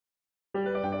This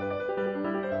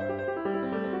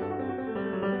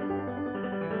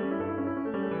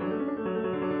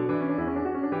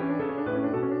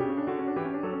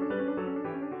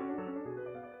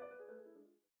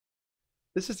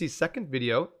is the second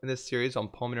video in this series on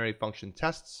pulmonary function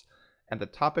tests, and the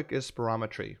topic is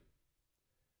spirometry.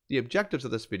 The objectives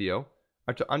of this video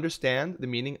are to understand the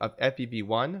meaning of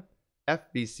FEV1,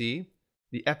 FVC,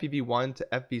 the FEV1 to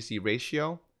FVC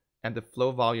ratio, and the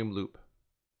flow volume loop.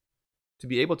 To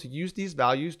be able to use these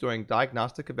values during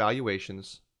diagnostic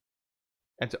evaluations,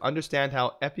 and to understand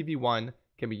how FEV1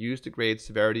 can be used to grade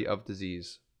severity of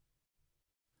disease.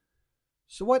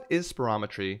 So what is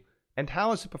spirometry, and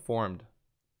how is it performed?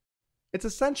 It's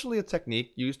essentially a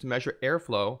technique used to measure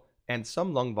airflow and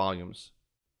some lung volumes.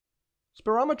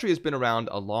 Spirometry has been around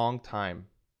a long time.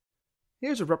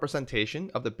 Here's a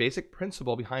representation of the basic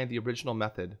principle behind the original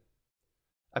method.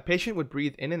 A patient would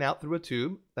breathe in and out through a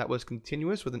tube that was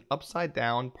continuous with an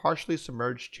upside-down, partially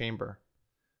submerged chamber.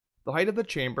 The height of the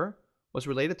chamber was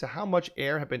related to how much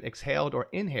air had been exhaled or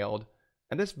inhaled,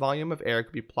 and this volume of air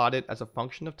could be plotted as a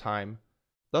function of time,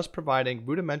 thus providing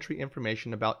rudimentary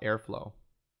information about airflow.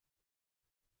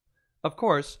 Of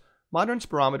course, modern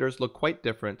spirometers look quite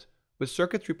different, with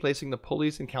circuits replacing the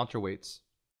pulleys and counterweights.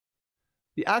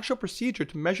 The actual procedure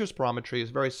to measure spirometry is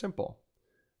very simple.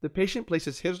 The patient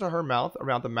places his or her mouth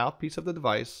around the mouthpiece of the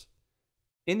device,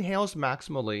 inhales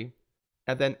maximally,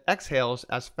 and then exhales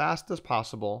as fast as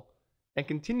possible, and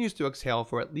continues to exhale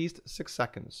for at least 6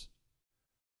 seconds.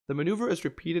 The maneuver is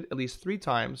repeated at least 3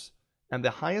 times, and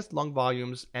the highest lung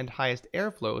volumes and highest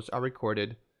airflows are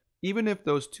recorded, even if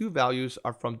those two values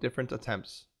are from different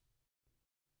attempts.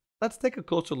 Let's take a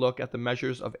closer look at the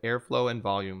measures of airflow and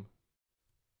volume.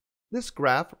 This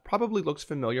graph probably looks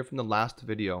familiar from the last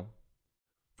video.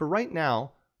 For right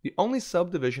now, the only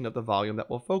subdivision of the volume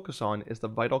that we'll focus on is the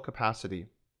vital capacity.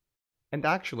 And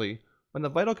actually, when the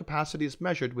vital capacity is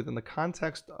measured within the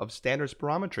context of standard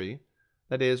spirometry,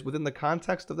 that is, within the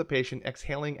context of the patient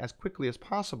exhaling as quickly as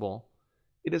possible,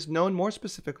 it is known more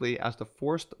specifically as the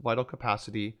forced vital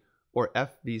capacity, or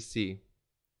FVC.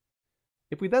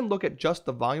 If we then look at just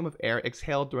the volume of air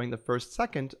exhaled during the first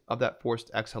second of that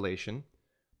forced exhalation,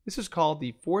 this is called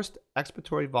the forced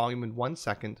expiratory volume in 1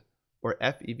 second, or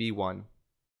FEV1.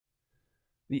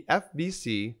 The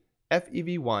FVC,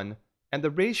 FEV1, and the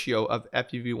ratio of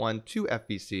FEV1 to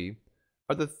FVC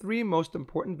are the 3 most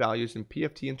important values in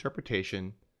PFT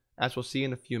interpretation, as we'll see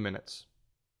in a few minutes.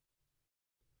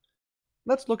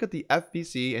 Let's look at the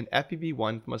FVC and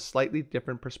FEV1 from a slightly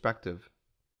different perspective.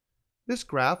 This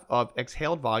graph of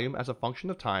exhaled volume as a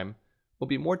function of time will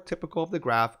be more typical of the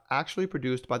graph actually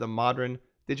produced by the modern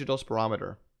digital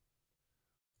spirometer.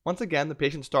 Once again, the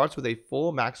patient starts with a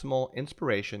full maximal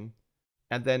inspiration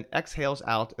and then exhales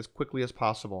out as quickly as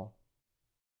possible.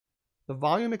 The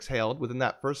volume exhaled within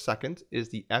that first second is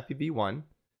the FEV1,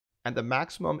 and the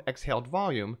maximum exhaled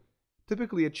volume,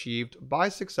 typically achieved by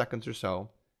 6 seconds or so,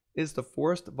 is the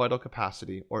forced vital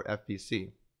capacity, or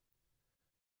FVC.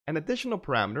 An additional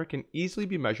parameter can easily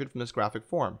be measured from this graphic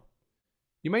form.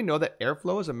 You may know that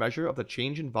airflow is a measure of the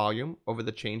change in volume over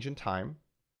the change in time.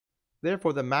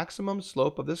 Therefore, the maximum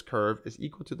slope of this curve is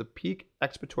equal to the peak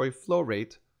expiratory flow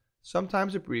rate,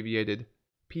 sometimes abbreviated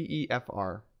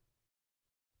PEFR.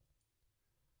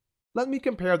 Let me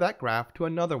compare that graph to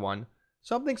another one,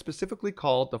 something specifically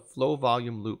called the flow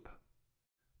volume loop.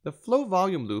 The flow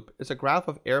volume loop is a graph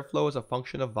of airflow as a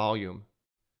function of volume.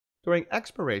 During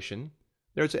expiration,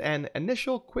 there's an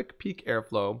initial quick peak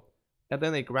airflow and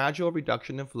then a gradual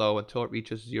reduction in flow until it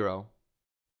reaches 0.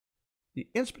 The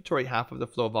inspiratory half of the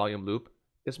flow volume loop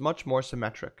is much more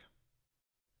symmetric.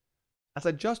 As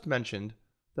I just mentioned,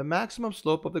 the maximum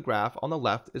slope of the graph on the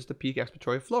left is the peak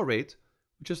expiratory flow rate,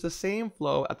 which is the same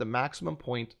flow at the maximum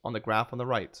point on the graph on the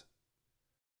right.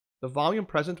 The volume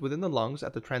present within the lungs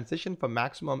at the transition from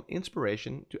maximum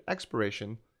inspiration to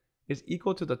expiration is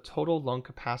equal to the total lung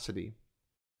capacity.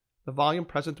 The volume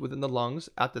present within the lungs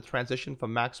at the transition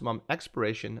from maximum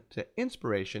expiration to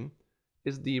inspiration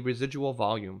is the residual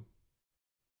volume.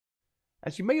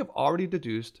 As you may have already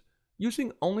deduced,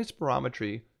 using only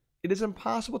spirometry, it is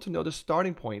impossible to know the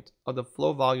starting point of the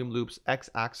flow volume loop's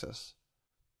x-axis.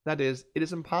 That is, it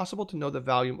is impossible to know the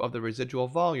value of the residual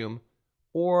volume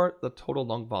or the total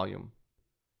lung volume.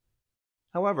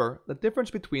 However, the difference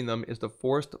between them is the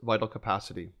forced vital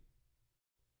capacity.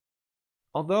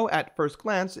 Although at first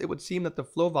glance it would seem that the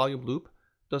flow volume loop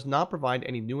does not provide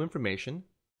any new information,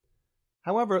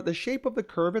 however, the shape of the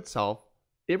curve itself,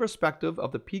 irrespective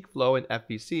of the peak flow in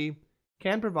FVC,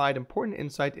 can provide important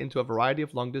insight into a variety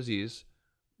of lung disease,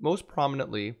 most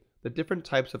prominently the different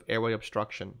types of airway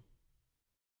obstruction.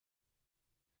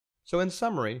 So in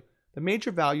summary, the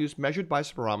major values measured by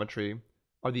spirometry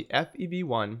are the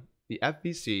FEV1, the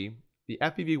FVC, the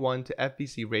FEV1 to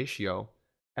FVC ratio,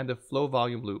 and the flow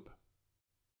volume loop.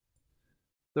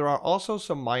 There are also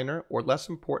some minor or less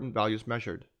important values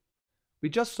measured. We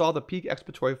just saw the peak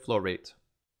expiratory flow rate.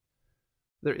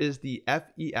 There is the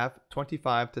FEF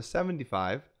 25 to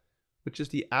 75, which is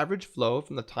the average flow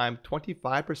from the time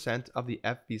 25% of the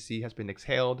FVC has been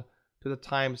exhaled to the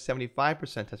time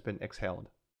 75% has been exhaled.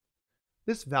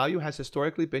 This value has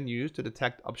historically been used to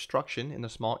detect obstruction in the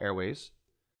small airways.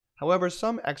 However,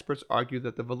 some experts argue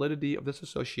that the validity of this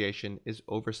association is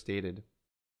overstated.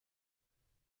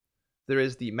 There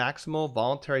is the maximal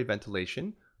voluntary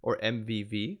ventilation, or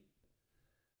MVV.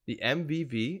 The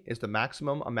MVV is the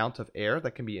maximum amount of air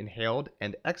that can be inhaled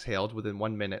and exhaled within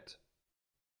 1 minute.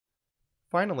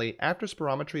 Finally, after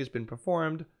spirometry has been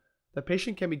performed, the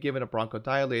patient can be given a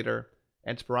bronchodilator,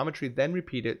 and spirometry then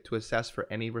repeated to assess for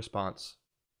any response.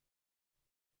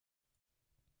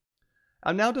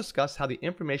 I'll now discuss how the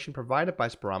information provided by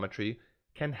spirometry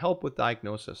can help with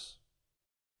diagnosis.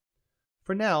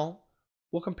 For now,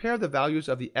 we'll compare the values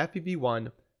of the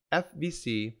FEV1,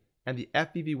 FVC, and the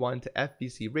FEV1 to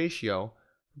FVC ratio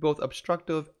for both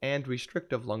obstructive and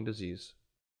restrictive lung disease.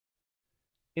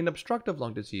 In obstructive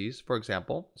lung disease, for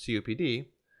example, COPD,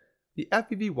 the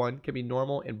FEV1 can be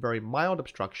normal in very mild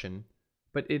obstruction,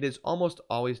 but it is almost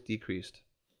always decreased.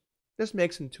 This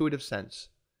makes intuitive sense.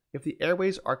 If the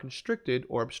airways are constricted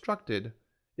or obstructed,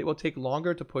 it will take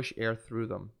longer to push air through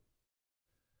them.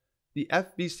 The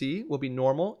FVC will be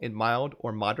normal in mild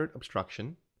or moderate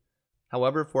obstruction.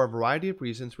 However, for a variety of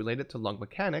reasons related to lung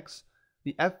mechanics,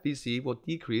 the FVC will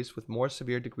decrease with more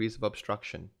severe degrees of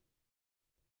obstruction.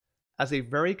 As a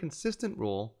very consistent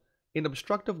rule, in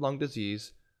obstructive lung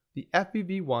disease, the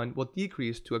FEV1 will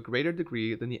decrease to a greater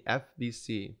degree than the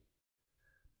FVC.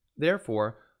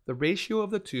 Therefore, the ratio of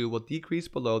the two will decrease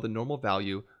below the normal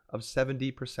value of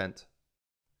 70%.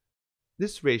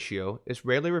 This ratio is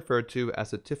rarely referred to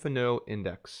as the Tiffonot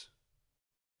index.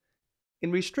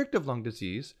 In restrictive lung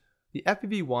disease, the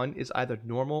FEV1 is either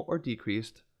normal or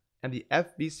decreased, and the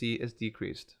FVC is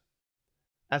decreased.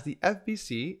 As the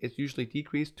FVC is usually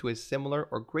decreased to a similar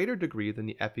or greater degree than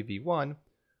the FEV1,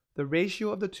 the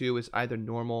ratio of the two is either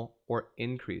normal or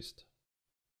increased.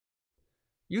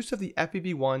 Use of the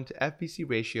FEV1 to FVC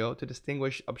ratio to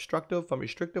distinguish obstructive from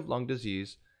restrictive lung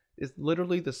disease is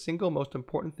literally the single most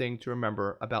important thing to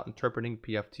remember about interpreting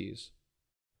PFTs.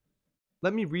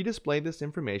 Let me redisplay this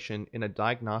information in a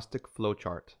diagnostic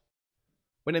flowchart.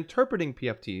 When interpreting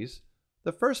PFTs,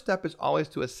 the first step is always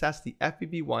to assess the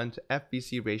FEV1 to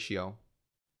FVC ratio.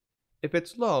 If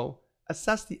it's low,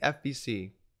 assess the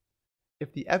FVC.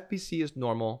 If the FVC is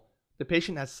normal, the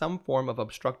patient has some form of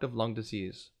obstructive lung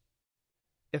disease.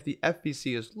 If the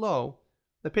FVC is low,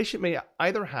 the patient may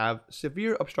either have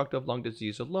severe obstructive lung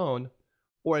disease alone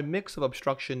or a mix of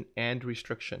obstruction and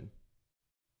restriction.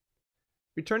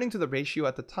 Returning to the ratio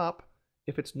at the top,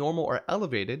 if it's normal or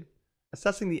elevated,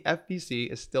 assessing the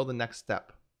FVC is still the next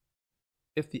step.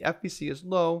 If the FVC is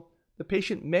low, the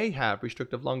patient may have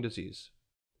restrictive lung disease.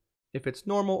 If it's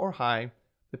normal or high,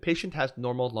 the patient has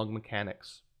normal lung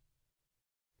mechanics.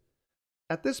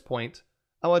 At this point,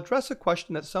 I'll address a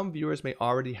question that some viewers may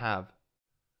already have.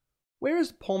 Where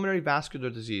is pulmonary vascular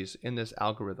disease in this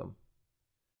algorithm?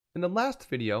 In the last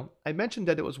video, I mentioned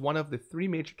that it was one of the three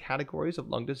major categories of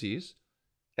lung disease,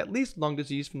 at least lung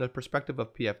disease from the perspective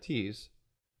of PFTs,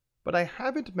 but I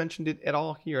haven't mentioned it at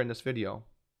all here in this video.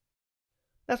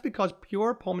 That's because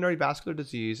pure pulmonary vascular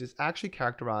disease is actually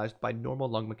characterized by normal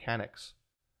lung mechanics.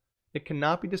 It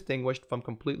cannot be distinguished from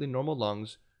completely normal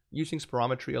lungs using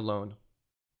spirometry alone.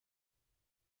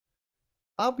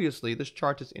 Obviously, this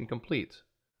chart is incomplete.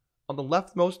 On the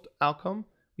leftmost outcome,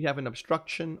 we have an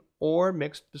obstruction or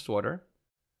mixed disorder.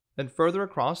 Then further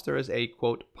across, there is a,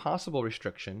 quote, possible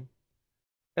restriction.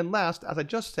 And last, as I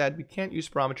just said, we can't use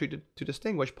spirometry to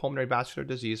distinguish pulmonary vascular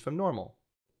disease from normal.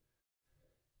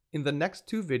 In the next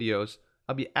two videos,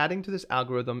 I'll be adding to this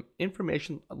algorithm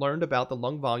information learned about the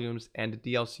lung volumes and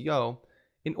DLCO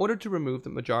in order to remove the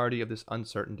majority of this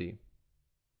uncertainty.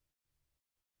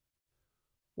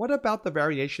 What about the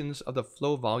variations of the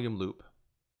flow volume loop?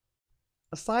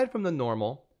 Aside from the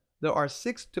normal, there are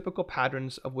 6 typical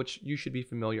patterns of which you should be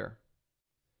familiar.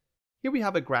 Here we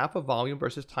have a graph of volume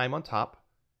versus time on top,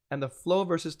 and the flow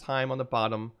versus time on the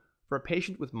bottom for a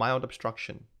patient with mild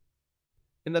obstruction.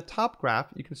 In the top graph,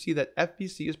 you can see that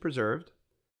FVC is preserved.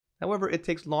 However, it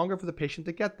takes longer for the patient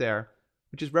to get there,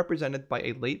 which is represented by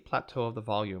a late plateau of the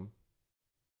volume.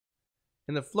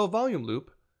 In the flow volume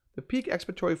loop, the peak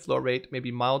expiratory flow rate may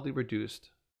be mildly reduced,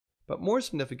 but more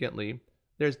significantly,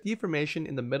 there is deformation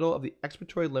in the middle of the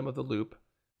expiratory limb of the loop,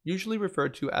 usually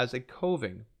referred to as a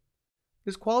coving.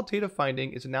 This qualitative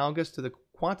finding is analogous to the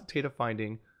quantitative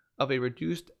finding of a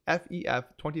reduced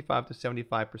FEF 25 to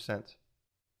 75%.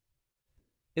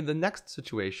 In the next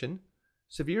situation,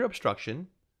 severe obstruction,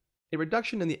 a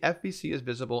reduction in the FVC is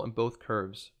visible in both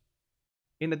curves.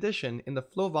 In addition, in the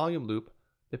flow volume loop,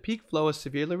 the peak flow is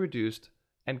severely reduced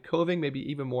and coving may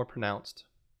be even more pronounced.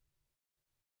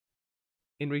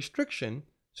 In restriction,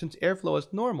 since airflow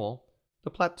is normal, the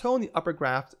plateau in the upper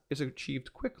graph is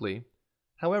achieved quickly.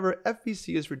 However,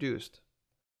 FVC is reduced.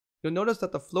 You'll notice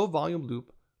that the flow volume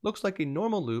loop looks like a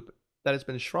normal loop that has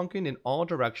been shrunken in all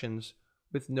directions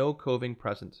with no coving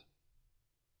present.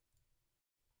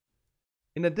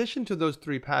 In addition to those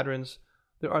three patterns,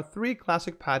 there are three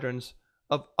classic patterns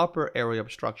of upper airway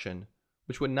obstruction,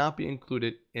 which would not be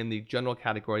included in the general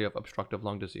category of obstructive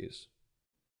lung disease.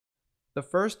 The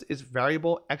first is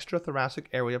variable extrathoracic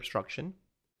airway obstruction.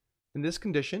 In this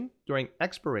condition, during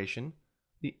expiration,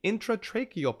 the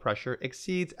intratracheal pressure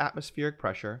exceeds atmospheric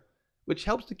pressure, which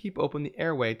helps to keep open the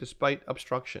airway despite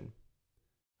obstruction.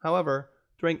 However,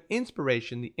 during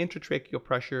inspiration, the intratracheal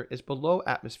pressure is below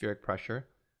atmospheric pressure,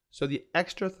 so the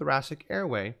extrathoracic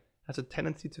airway has a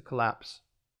tendency to collapse.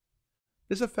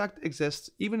 This effect exists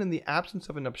even in the absence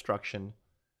of an obstruction,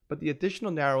 but the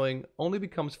additional narrowing only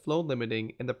becomes flow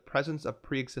limiting in the presence of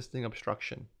pre-existing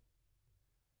obstruction.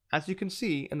 As you can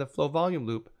see in the flow volume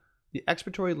loop, the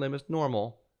expiratory limb is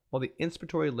normal, while the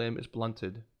inspiratory limb is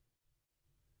blunted.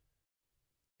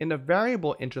 In a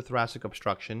variable intrathoracic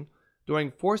obstruction,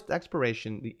 during forced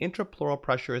expiration, the intrapleural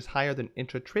pressure is higher than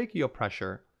intratracheal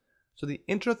pressure, so the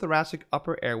intrathoracic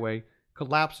upper airway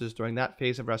collapses during that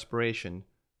phase of respiration,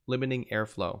 limiting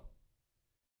airflow.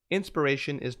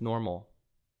 Inspiration is normal.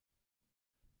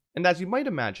 And as you might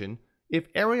imagine, if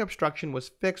airway obstruction was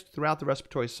fixed throughout the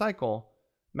respiratory cycle,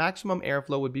 maximum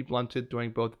airflow would be blunted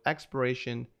during both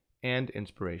expiration and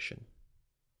inspiration.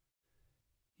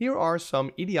 Here are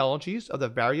some etiologies of the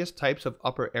various types of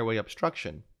upper airway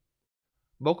obstruction.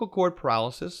 Vocal cord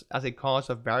paralysis as a cause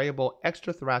of variable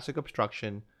extrathoracic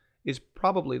obstruction is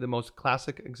probably the most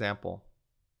classic example.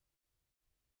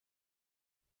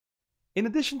 In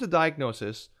addition to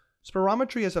diagnosis,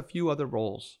 spirometry has a few other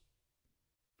roles.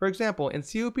 For example, in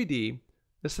COPD,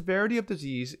 the severity of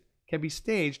disease can be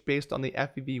staged based on the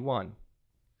FEV1.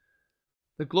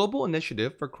 The Global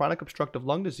Initiative for Chronic Obstructive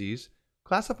Lung Disease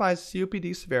classifies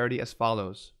COPD severity as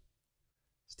follows.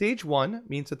 Stage 1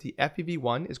 means that the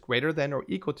FEV1 is greater than or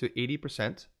equal to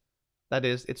 80%, that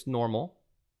is, it's normal.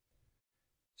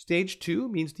 Stage 2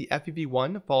 means the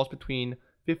FEV1 falls between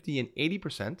 50 and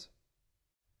 80%.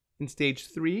 In stage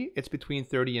 3, it's between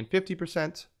 30 and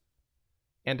 50%.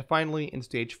 And finally, in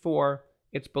stage 4,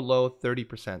 it's below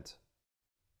 30%.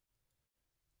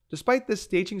 Despite this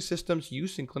staging system's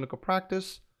use in clinical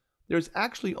practice, there is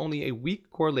actually only a weak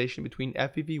correlation between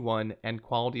FEV1 and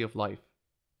quality of life.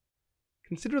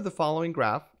 Consider the following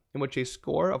graph in which a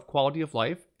score of quality of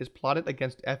life is plotted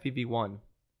against FEV1.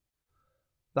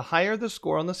 The higher the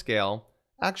score on the scale,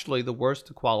 actually the worse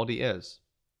the quality is.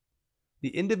 The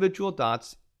individual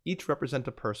dots each represent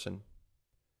a person,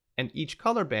 and each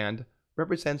color band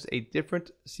represents a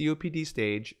different COPD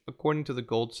stage according to the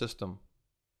GOLD system.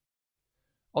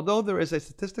 Although there is a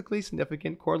statistically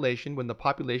significant correlation when the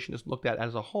population is looked at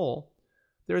as a whole,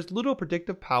 there is little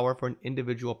predictive power for an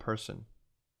individual person.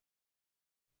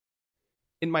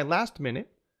 In my last minute,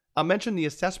 I'll mention the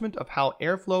assessment of how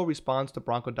airflow responds to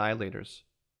bronchodilators.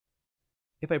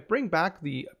 If I bring back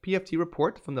the PFT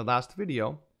report from the last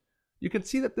video, you can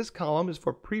see that this column is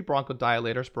for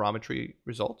pre-bronchodilator spirometry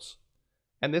results,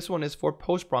 and this one is for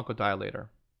post-bronchodilator.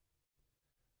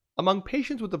 Among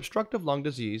patients with obstructive lung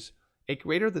disease, a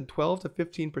greater than 12 to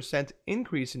 15%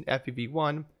 increase in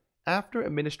FEV1 after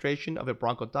administration of a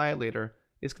bronchodilator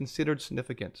is considered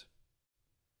significant.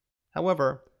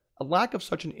 However, a lack of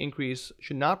such an increase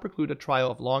should not preclude a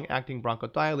trial of long-acting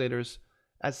bronchodilators,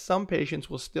 as some patients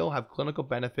will still have clinical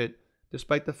benefit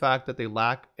despite the fact that they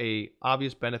lack an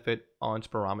obvious benefit on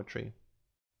spirometry.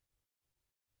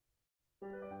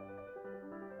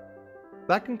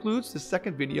 That concludes the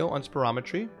second video on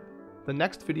spirometry. The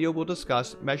next video will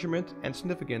discuss measurement and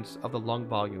significance of the lung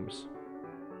volumes.